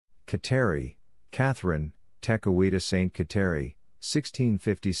Kateri, Catherine, Tekakwitha. Saint Kateri,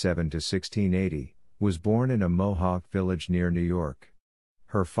 1657–1680, was born in a Mohawk village near New York.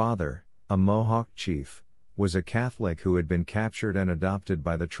 Her father, a Mohawk chief, was a Catholic who had been captured and adopted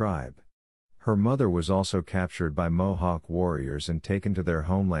by the tribe. Her mother was also captured by Mohawk warriors and taken to their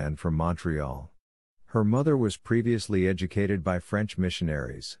homeland from Montreal. Her mother was previously educated by French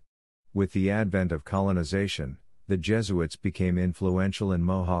missionaries. With the advent of colonization, the Jesuits became influential in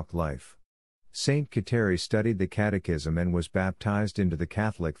Mohawk life. Saint Kateri studied the catechism and was baptized into the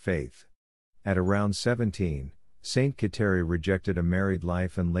Catholic faith. At around 17, Saint Kateri rejected a married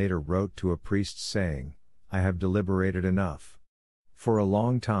life and later wrote to a priest saying, "I have deliberated enough. For a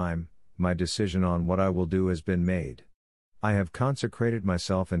long time, my decision on what I will do has been made. I have consecrated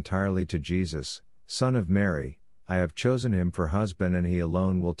myself entirely to Jesus, Son of Mary. I have chosen him for husband and he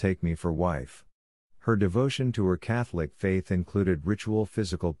alone will take me for wife." Her devotion to her Catholic faith included ritual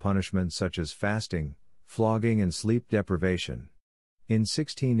physical punishment such as fasting, flogging and sleep deprivation. In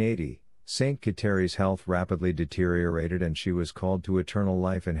 1680, Saint Kateri's health rapidly deteriorated and she was called to eternal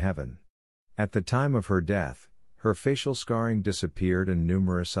life in heaven. At the time of her death, her facial scarring disappeared and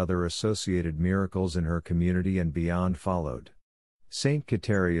numerous other associated miracles in her community and beyond followed. Saint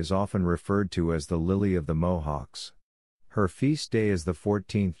Kateri is often referred to as the Lily of the Mohawks. Her feast day is the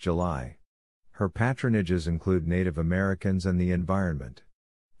 14th July. Her patronages include Native Americans and the environment.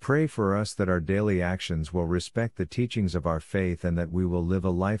 Pray for us that our daily actions will respect the teachings of our faith and that we will live a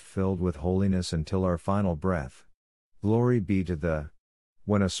life filled with holiness until our final breath. Glory be to the.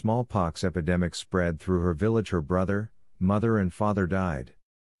 When a smallpox epidemic spread through her village, her brother, mother and father died.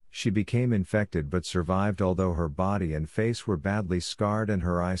 She became infected but survived although her body and face were badly scarred and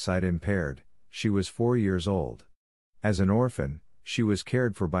her eyesight impaired. She was 4 years old. As an orphan, she was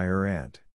cared for by her aunt.